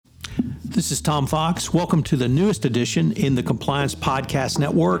This is Tom Fox. Welcome to the newest edition in the Compliance Podcast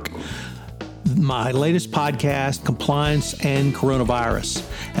Network. My latest podcast, Compliance and Coronavirus.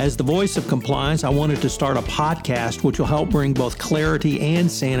 As the voice of compliance, I wanted to start a podcast which will help bring both clarity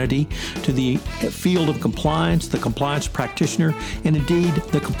and sanity to the field of compliance, the compliance practitioner, and indeed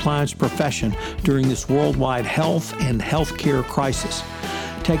the compliance profession during this worldwide health and healthcare crisis.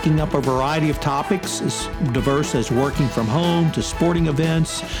 Taking up a variety of topics as diverse as working from home to sporting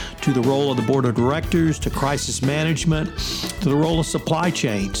events, to the role of the board of directors, to crisis management, to the role of supply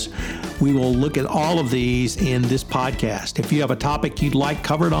chains. We will look at all of these in this podcast. If you have a topic you'd like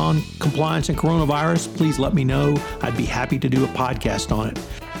covered on compliance and coronavirus, please let me know. I'd be happy to do a podcast on it.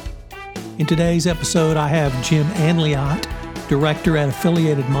 In today's episode, I have Jim Anliot, director at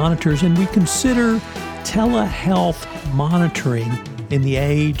Affiliated Monitors, and we consider telehealth monitoring in the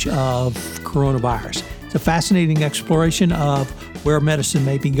age of coronavirus. It's a fascinating exploration of where medicine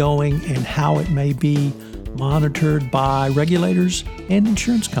may be going and how it may be monitored by regulators and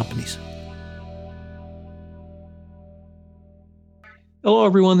insurance companies. Hello,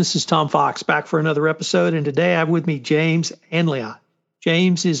 everyone. This is Tom Fox back for another episode, and today I have with me James Anliot.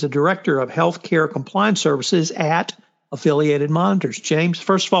 James is the Director of Healthcare Compliance Services at Affiliated Monitors. James,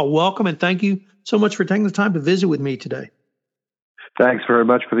 first of all, welcome and thank you so much for taking the time to visit with me today. Thanks very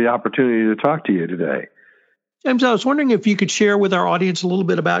much for the opportunity to talk to you today. James, I was wondering if you could share with our audience a little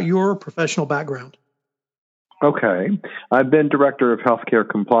bit about your professional background. Okay. I've been Director of Healthcare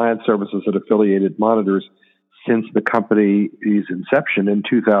Compliance Services at Affiliated Monitors since the company's inception in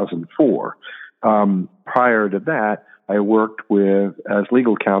 2004. Prior to that, I worked as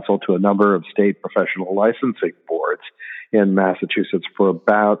legal counsel to a number of state professional licensing boards in Massachusetts for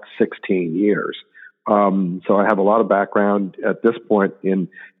about 16 years. So I have a lot of background at this point in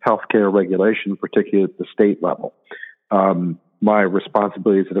healthcare regulation, particularly at the state level. My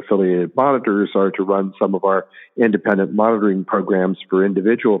responsibilities at Affiliated Monitors are to run some of our independent monitoring programs for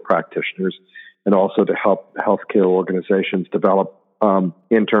individual practitioners and also to help healthcare organizations develop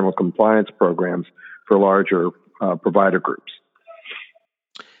internal compliance programs for larger provider groups.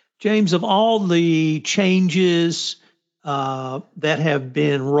 James, of all the changes that have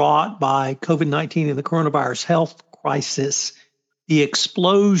been wrought by COVID-19 and the coronavirus health crisis, the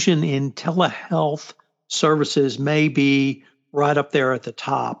explosion in telehealth services may be right up there at the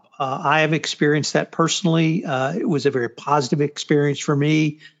top. I have experienced that personally. It was a very positive experience for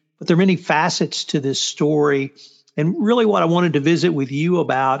me, but there are many facets to this story. And really what I wanted to visit with you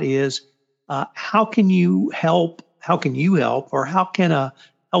about is how can you help, or how can a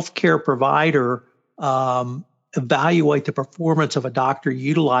healthcare provider evaluate the performance of a doctor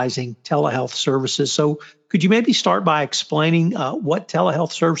utilizing telehealth services? So could you maybe start by explaining what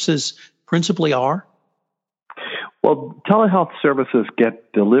telehealth services principally are? Well, telehealth services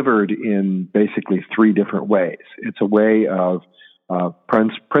get delivered in basically three different ways. It's a way of,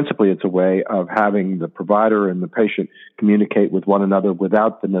 principally it's a way of having the provider and the patient communicate with one another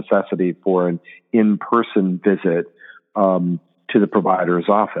without the necessity for an in-person visit to the provider's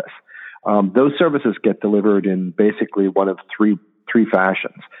office. Those services get delivered in basically one of three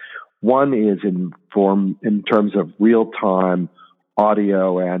fashions. One is in terms of real-time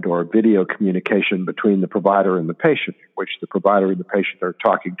audio and or video communication between the provider and the patient, in which the provider and the patient are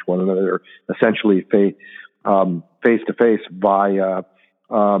talking to one another essentially face-to-face via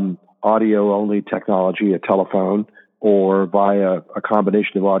audio-only technology, a telephone, or via a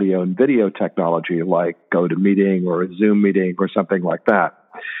combination of audio and video technology like GoToMeeting or a Zoom meeting or something like that.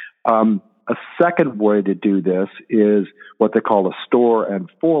 A second way to do this is what they call a store and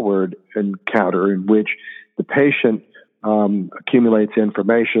forward encounter, in which the patient accumulates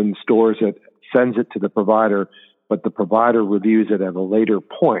information, stores it, sends it to the provider, but the provider reviews it at a later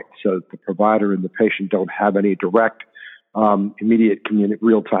point, so that the provider and the patient don't have any direct, immediate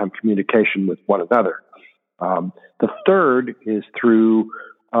real-time communication with one another. The third is through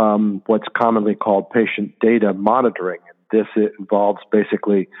what's commonly called patient data monitoring. This involves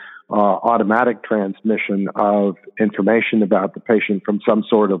basically automatic transmission of information about the patient from some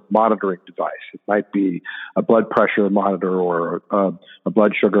sort of monitoring device. It might be a blood pressure monitor or a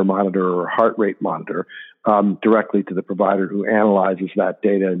blood sugar monitor or a heart rate monitor directly to the provider, who analyzes that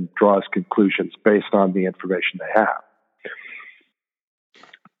data and draws conclusions based on the information they have.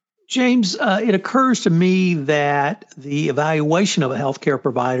 James, it occurs to me that the evaluation of a healthcare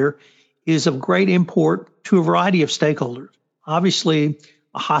provider is of great import to a variety of stakeholders. Obviously,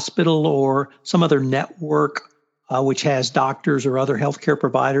 a hospital or some other network which has doctors or other healthcare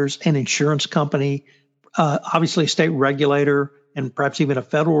providers, an insurance company, obviously a state regulator, and perhaps even a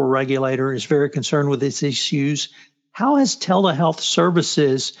federal regulator is very concerned with these issues. How has telehealth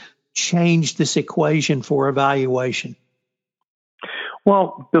services changed this equation for evaluation?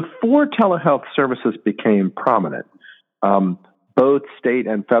 Well, before telehealth services became prominent, both state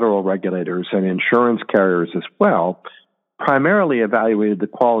and federal regulators and insurance carriers as well primarily evaluated the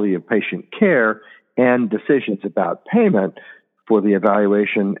quality of patient care and decisions about payment for the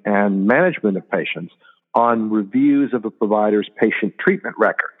evaluation and management of patients on reviews of a provider's patient treatment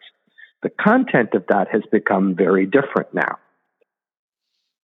records. The content of that has become very different now.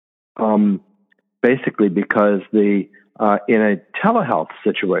 Basically because in a telehealth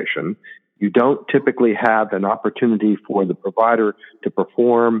situation, you don't typically have an opportunity for the provider to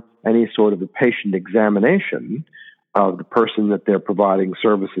perform any sort of a patient examination of the person that they're providing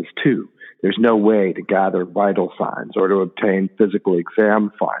services to. There's no way to gather vital signs or to obtain physical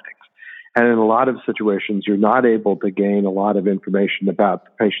exam findings. And in a lot of situations, you're not able to gain a lot of information about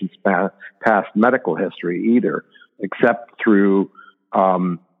the patient's past medical history either, except through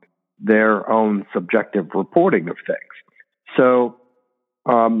their own subjective reporting of things. So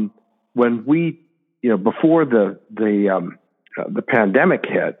when we, before the pandemic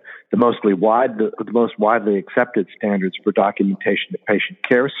hit, the most widely accepted standards for documentation of patient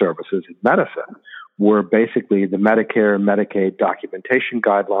care services in medicine were basically the Medicare and Medicaid documentation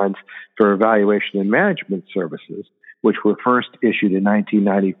guidelines for evaluation and management services, which were first issued in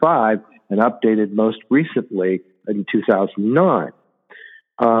 1995 and updated most recently in 2009.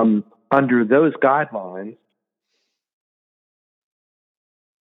 Under those guidelines,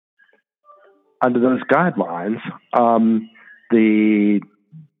 the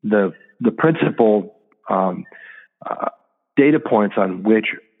principal data points on which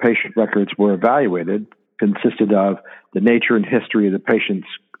patient records were evaluated consisted of the nature and history of the patient's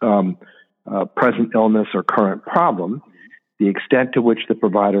present illness or current problem, the extent to which the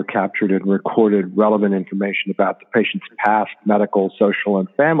provider captured and recorded relevant information about the patient's past medical, social, and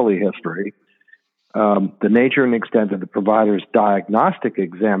family history, the nature and extent of the provider's diagnostic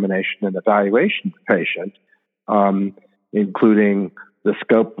examination and evaluation of the patient, including the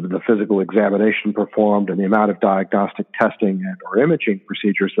scope of the physical examination performed and the amount of diagnostic testing and or imaging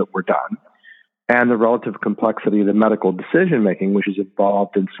procedures that were done, and the relative complexity of the medical decision-making which is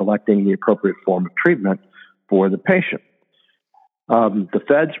involved in selecting the appropriate form of treatment for the patient.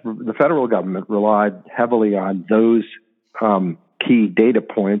 The federal government relied heavily on those key data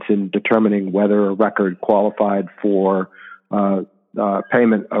points in determining whether a record qualified for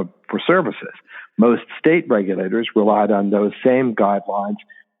payment for services. Most state regulators relied on those same guidelines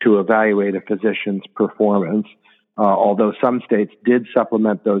to evaluate a physician's performance, although some states did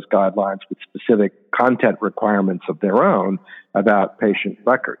supplement those guidelines with specific content requirements of their own about patient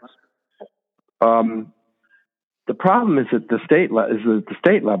records. The problem is that the state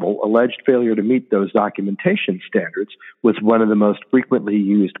level, alleged failure to meet those documentation standards was one of the most frequently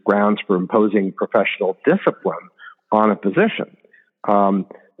used grounds for imposing professional discipline on a physician.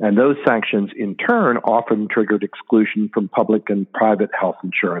 And those sanctions, in turn, often triggered exclusion from public and private health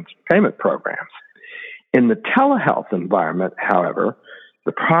insurance payment programs. In the telehealth environment, however,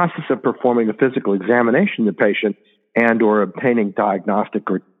 the process of performing a physical examination of the patient and or obtaining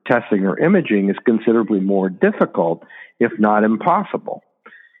diagnostic or testing or imaging is considerably more difficult, if not impossible.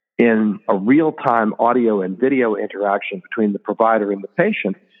 In a real-time audio and video interaction between the provider and the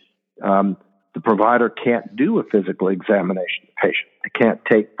patient, the provider can't do a physical examination of the patient. They can't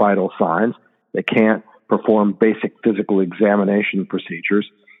take vital signs. They can't perform basic physical examination procedures.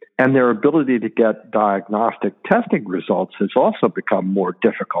 And their ability to get diagnostic testing results has also become more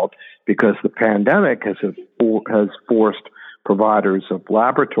difficult because the pandemic has forced providers of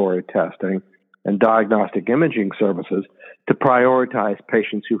laboratory testing and diagnostic imaging services to prioritize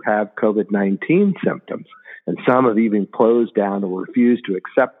patients who have COVID-19 symptoms. And some have even closed down or refused to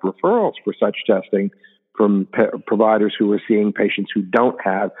accept referrals for such testing from providers who are seeing patients who don't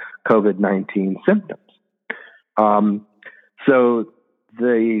have COVID-19 symptoms. So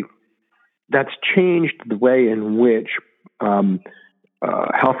that's changed the way in which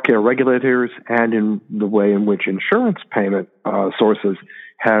healthcare regulators and in the way in which insurance payment sources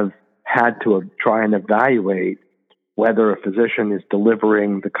have had to try and evaluate whether a physician is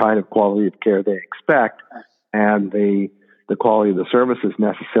delivering the kind of quality of care they expect and the quality of the services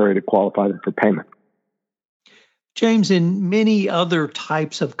necessary to qualify them for payment. James, in many other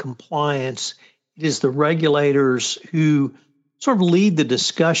types of compliance, it is the regulators who sort of lead the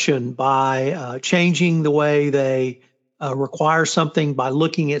discussion by changing the way they require something, by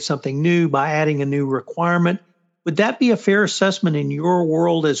looking at something new, by adding a new requirement. Would that be a fair assessment in your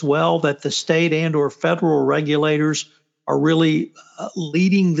world as well, that the state and or federal regulators are really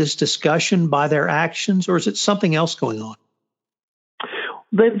leading this discussion by their actions, or is it something else going on?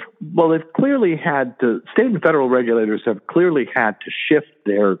 They've clearly had to. State and federal regulators have clearly had to shift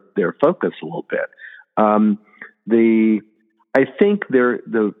their focus a little bit. I think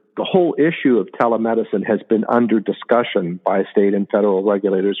the whole issue of telemedicine has been under discussion by state and federal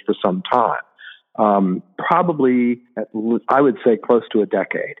regulators for some time, probably I would say close to a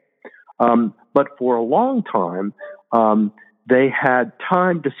decade. But for a long time, they had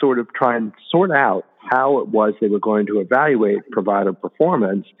time to sort of try and sort out how it was they were going to evaluate provider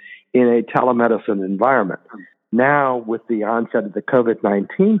performance in a telemedicine environment. Now, with the onset of the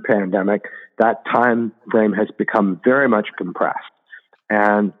COVID-19 pandemic, that time frame has become very much compressed.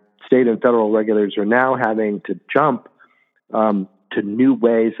 And state and federal regulators are now having to jump to new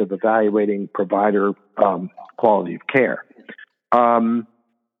ways of evaluating provider quality of care. And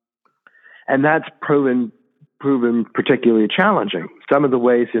that's proven particularly challenging. Some of the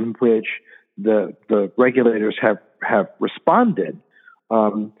ways in which the regulators have responded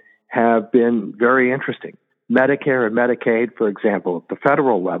have been very interesting. Medicare and Medicaid, for example, at the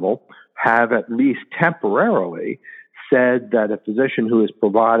federal level, have at least temporarily said that a physician who is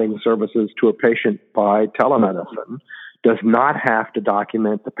providing services to a patient by telemedicine does not have to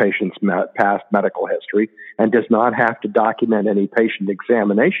document the patient's past medical history and does not have to document any patient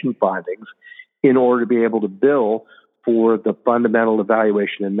examination findings in order to be able to bill for the fundamental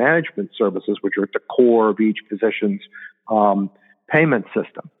evaluation and management services, which are at the core of each physician's payment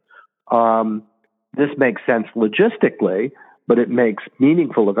system. This makes sense logistically, but it makes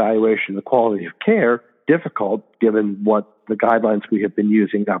meaningful evaluation of the quality of care difficult given what the guidelines we have been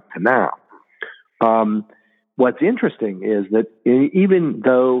using up to now. What's interesting is that even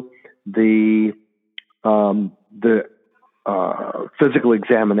though the physical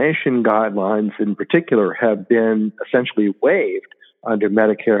examination guidelines in particular have been essentially waived under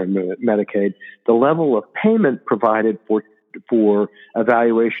Medicare and Medicaid, the level of payment provided for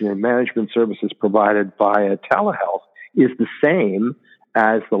evaluation and management services provided via telehealth is the same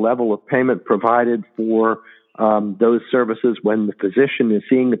as the level of payment provided for those services when the physician is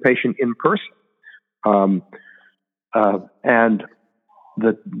seeing the patient in person. And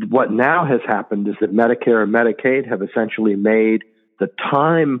what now has happened is that Medicare and Medicaid have essentially made the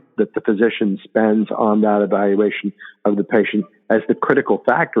time that the physician spends on that evaluation of the patient as the critical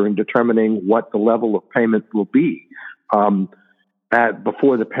factor in determining what the level of payment will be.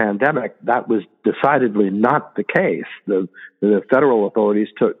 Before the pandemic, that was decidedly not the case. The federal authorities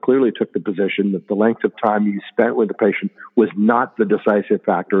clearly took the position that the length of time you spent with the patient was not the decisive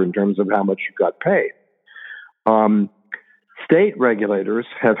factor in terms of how much you got paid. State regulators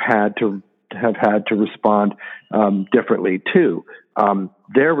have had to respond differently too.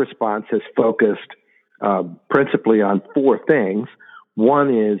 Their response has focused principally on four things.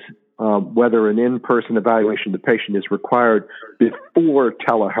 One is whether an in-person evaluation of the patient is required before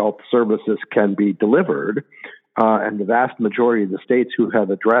telehealth services can be delivered. And the vast majority of the states who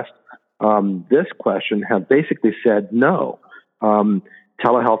have addressed this question have basically said no.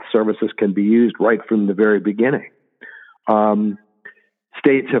 Telehealth services can be used right from the very beginning.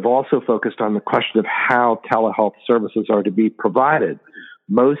 States have also focused on the question of how telehealth services are to be provided.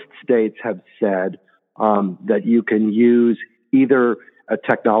 Most states have said that you can use either a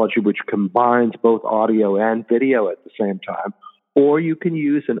technology which combines both audio and video at the same time, or you can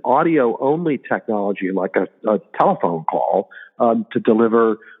use an audio-only technology like a telephone call to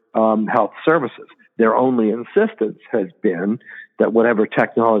deliver health services. Their only insistence has been that whatever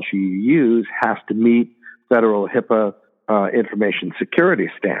technology you use has to meet federal HIPAA information security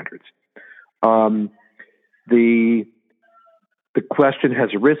standards. The question has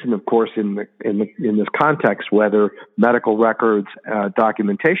arisen, of course, in this context, whether medical records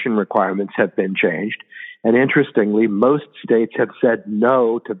documentation requirements have been changed. And interestingly, most states have said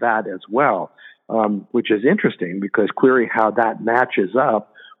no to that as well, which is interesting because query how that matches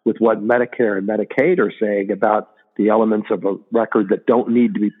up with what Medicare and Medicaid are saying about the elements of a record that don't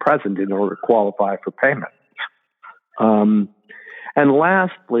need to be present in order to qualify for payment. And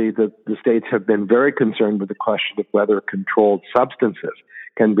lastly, the states have been very concerned with the question of whether controlled substances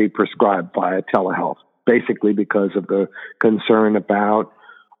can be prescribed via telehealth, basically because of the concern about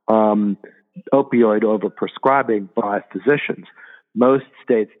opioid overprescribing by physicians. Most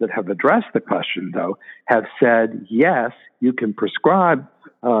states that have addressed the question, though, have said, yes, you can prescribe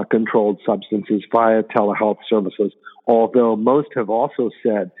controlled substances via telehealth services, although most have also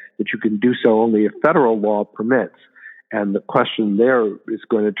said that you can do so only if federal law permits. And the question there is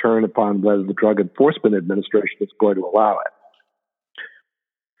going to turn upon whether the Drug Enforcement Administration is going to allow it.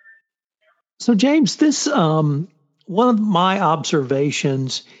 So, James, this one of my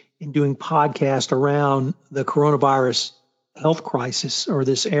observations in doing podcasts around the coronavirus health crisis or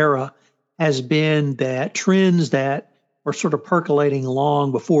this era has been that trends that were sort of percolating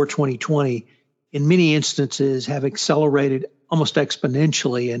long before 2020, in many instances, have accelerated almost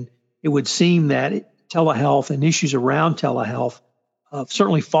exponentially. And it would seem that telehealth and issues around telehealth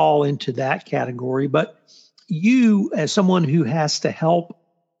certainly fall into that category. But you, as someone who has to help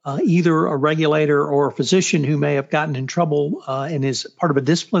either a regulator or a physician who may have gotten in trouble and is part of a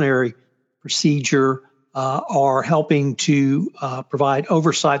disciplinary procedure, are helping to provide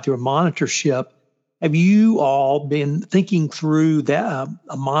oversight through a monitorship. Have you all been thinking through that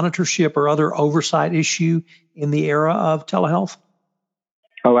a monitorship or other oversight issue in the era of telehealth?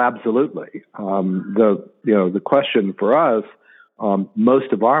 Oh, absolutely. The question for us,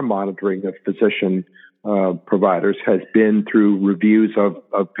 most of our monitoring of physician providers has been through reviews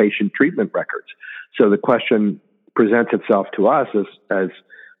of patient treatment records. So the question presents itself to us as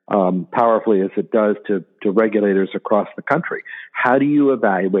powerfully as it does to regulators across the country. How do you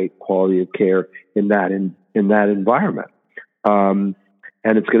evaluate quality of care in that environment? And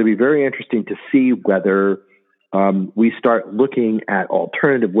it's going to be very interesting to see whether we start looking at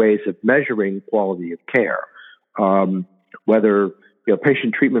alternative ways of measuring quality of care. Whether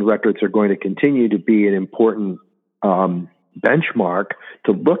patient treatment records are going to continue to be an important benchmark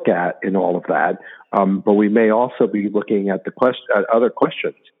to look at in all of that, but we may also be looking at at other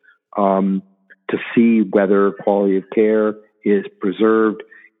questions to see whether quality of care is preserved,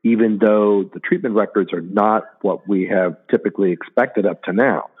 even though the treatment records are not what we have typically expected up to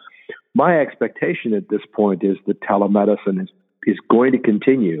now. My expectation at this point is that telemedicine is going to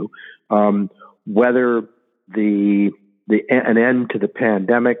continue, whether an end to the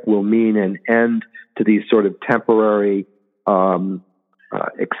pandemic will mean an end to these sort of temporary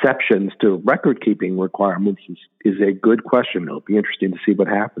exceptions to record-keeping requirements is a good question. It'll be interesting to see what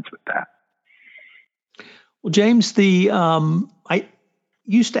happens with that. Well, James, I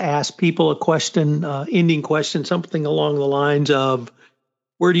used to ask people a question, ending question, something along the lines of,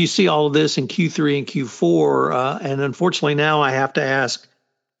 where do you see all of this in Q3 and Q4? And unfortunately, now I have to ask,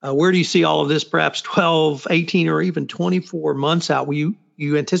 where do you see all of this perhaps 12, 18, or even 24 months out? Will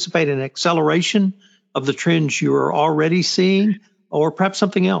you anticipate an acceleration of the trends you're already seeing, or perhaps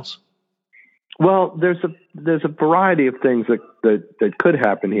something else? Well, there's a variety of things that could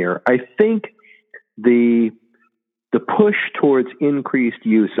happen here. I think the push towards increased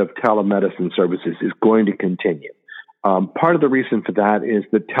use of telemedicine services is going to continue. Part of the reason for that is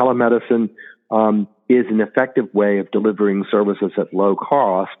that telemedicine is an effective way of delivering services at low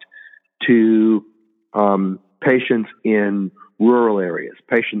cost to patients in rural areas,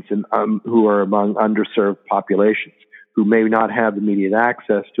 patients who are among underserved populations, who may not have immediate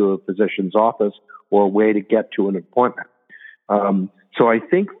access to a physician's office or a way to get to an appointment. So I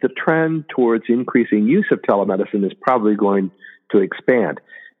think the trend towards increasing use of telemedicine is probably going to expand.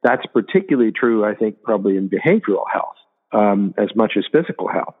 That's particularly true, I think, probably in behavioral health as much as physical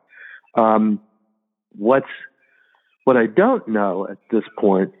health. What I don't know at this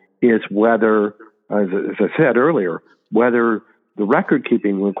point is whether, as I said earlier, whether the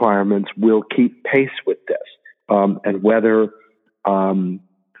record-keeping requirements will keep pace with this, and whether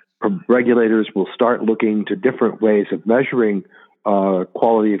regulators will start looking to different ways of measuring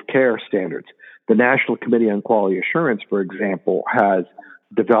quality of care standards. The National Committee on Quality Assurance, for example, has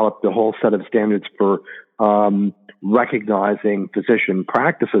developed a whole set of standards for recognizing physician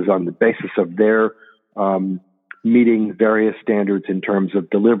practices on the basis of their meeting various standards in terms of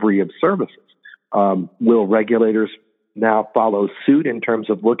delivery of services. Will regulators now follow suit in terms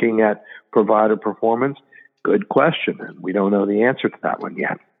of looking at provider performance? Good question. We don't know the answer to that one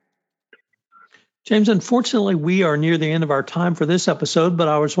yet. James, unfortunately, we are near the end of our time for this episode, but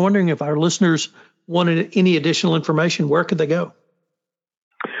I was wondering if our listeners wanted any additional information, where could they go?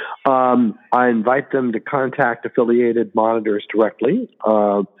 I invite them to contact affiliated monitors directly.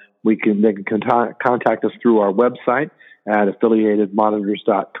 They can contact us through our website at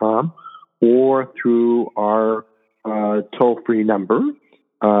affiliatedmonitors.com or through our toll-free number.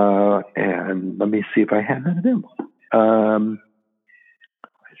 And let me see if I have that available. I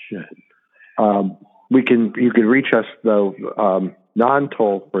should. You can reach us though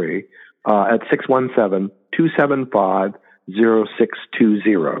non-toll-free at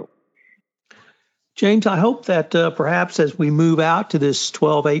 617-275-0620. James, I hope that perhaps as we move out to this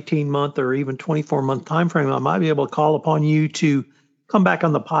 12, 18-month or even 24-month timeframe, I might be able to call upon you to come back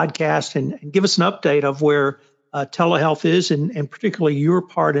on the podcast and give us an update of where telehealth is and particularly your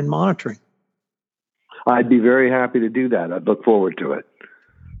part in monitoring. I'd be very happy to do that. I'd look forward to it.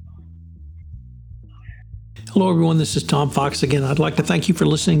 Hello, everyone. This is Tom Fox again. I'd like to thank you for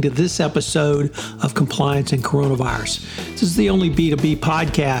listening to this episode of Compliance and Coronavirus. This is the only B2B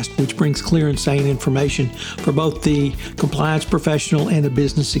podcast which brings clear and sane information for both the compliance professional and the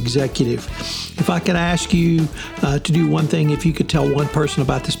business executive. If I could ask you to do one thing, if you could tell one person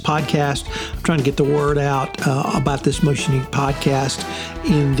about this podcast, I'm trying to get the word out about this most unique podcast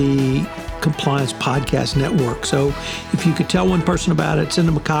in the Compliance Podcast Network. So if you could tell one person about it, send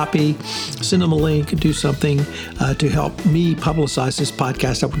them a copy, send them a link, do something to help me publicize this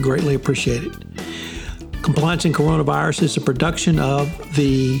podcast, I would greatly appreciate it. Compliance and Coronavirus is a production of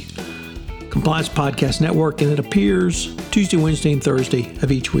the Compliance Podcast Network, and it appears Tuesday, Wednesday, and Thursday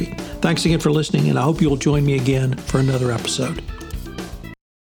of each week. Thanks again for listening, and I hope you'll join me again for another episode.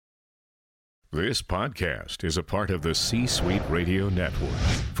 This podcast is a part of the C-Suite Radio Network.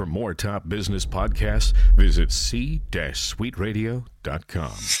 For more top business podcasts, visit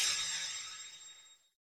c-suiteradio.com.